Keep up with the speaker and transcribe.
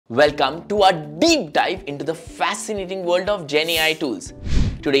Welcome to our deep dive into the fascinating world of Gen AI tools.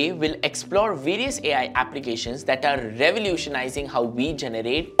 Today, we'll explore various AI applications that are revolutionizing how we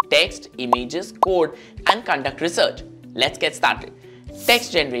generate text, images, code, and conduct research. Let's get started.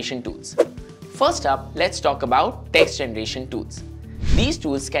 Text generation tools. First up, let's talk about text generation tools. These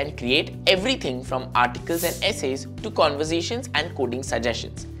tools can create everything from articles and essays to conversations and coding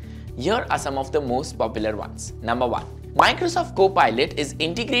suggestions. Here are some of the most popular ones. Number 1. Microsoft Copilot is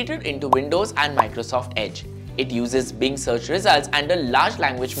integrated into Windows and Microsoft Edge. It uses Bing search results and a large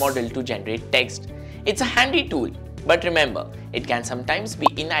language model to generate text. It's a handy tool, but remember, it can sometimes be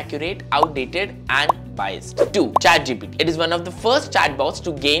inaccurate, outdated, and biased. 2. ChatGPT. It is one of the first chatbots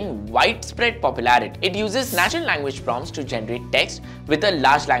to gain widespread popularity. It uses natural language prompts to generate text with a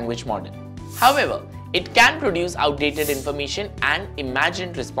large language model. However, it can produce outdated information and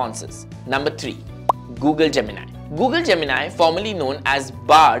imagined responses. Number 3. Google Gemini. Google Gemini, formerly known as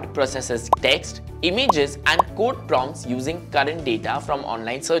Bard, processes text, images, and code prompts using current data from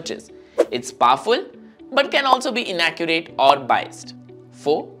online searches. It's powerful, but can also be inaccurate or biased.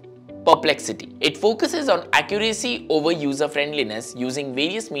 4. Perplexity. It focuses on accuracy over user-friendliness using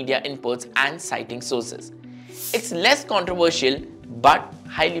various media inputs and citing sources. It's less controversial, but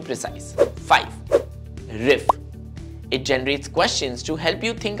highly precise. 5. Riff. It generates questions to help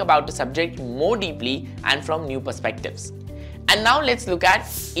you think about a subject more deeply and from new perspectives. And now let's look at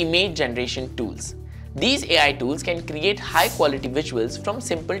image generation tools. These AI tools can create high-quality visuals from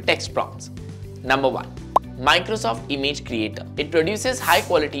simple text prompts. Number 1. Microsoft Image Creator. It produces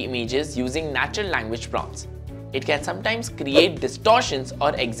high-quality images using natural language prompts. It can sometimes create distortions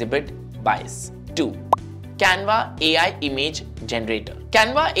or exhibit bias. 2. Canva AI Image Generator.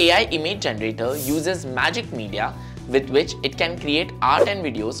 Canva AI Image Generator uses magic media with which it can create art and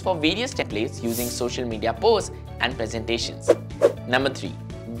videos for various templates using social media posts and presentations. Number 3.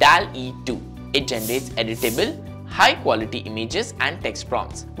 DALL-E 2. It generates editable, high-quality images and text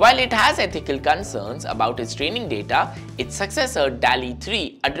prompts. While it has ethical concerns about its training data, its successor DALL-E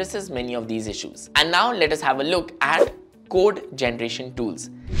 3 addresses many of these issues. And now let us have a look at code generation tools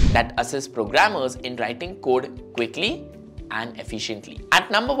that assist programmers in writing code quickly and efficiently.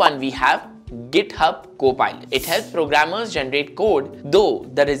 At number 1, we have GitHub Copilot. It helps programmers generate code, though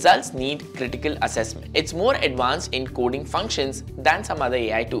the results need critical assessment. It's more advanced in coding functions than some other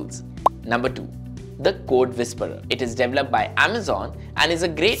AI tools. Number 2. The Code Whisperer. It is developed by Amazon and is a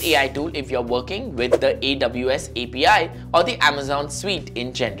great AI tool if you're working with the AWS API or the Amazon suite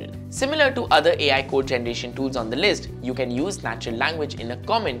in general. Similar to other AI code generation tools on the list, you can use natural language in a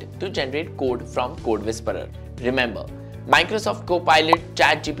comment to generate code from Code Whisperer. Remember, Microsoft Copilot,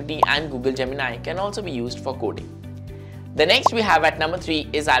 ChatGPT, and Google Gemini can also be used for coding. The next we have at number 3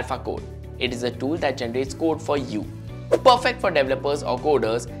 is AlphaCode. It is a tool that generates code for you. Perfect for developers or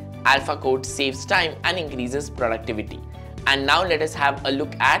coders, AlphaCode saves time and increases productivity. And now let us have a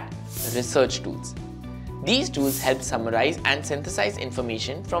look at research tools. These tools help summarize and synthesize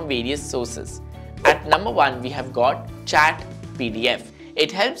information from various sources. At number 1, we have got Chat PDF.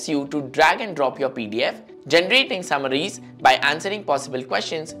 It helps you to drag and drop your PDF, generating summaries by answering possible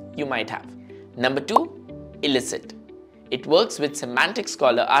questions you might have. Number 2, Elicit. It works with Semantic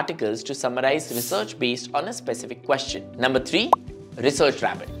Scholar articles to summarize research based on a specific question. Number 3, Research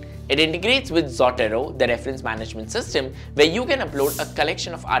Rabbit. It integrates with Zotero, the reference management system, where you can upload a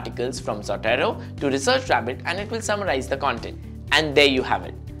collection of articles from Zotero to Research Rabbit and it will summarize the content. And there you have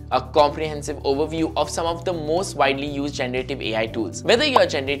it. A comprehensive overview of some of the most widely used generative AI tools. Whether you are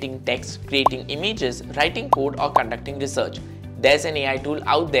generating text, creating images, writing code, or conducting research, there's an AI tool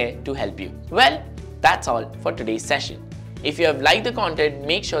out there to help you. Well, that's all for today's session. If you have liked the content,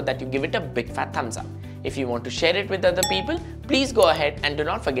 make sure that you give it a big fat thumbs up. If you want to share it with other people, please go ahead and do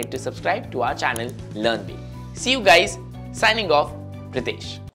not forget to subscribe to our channel Learnbay. See you guys. Signing off, Pritesh.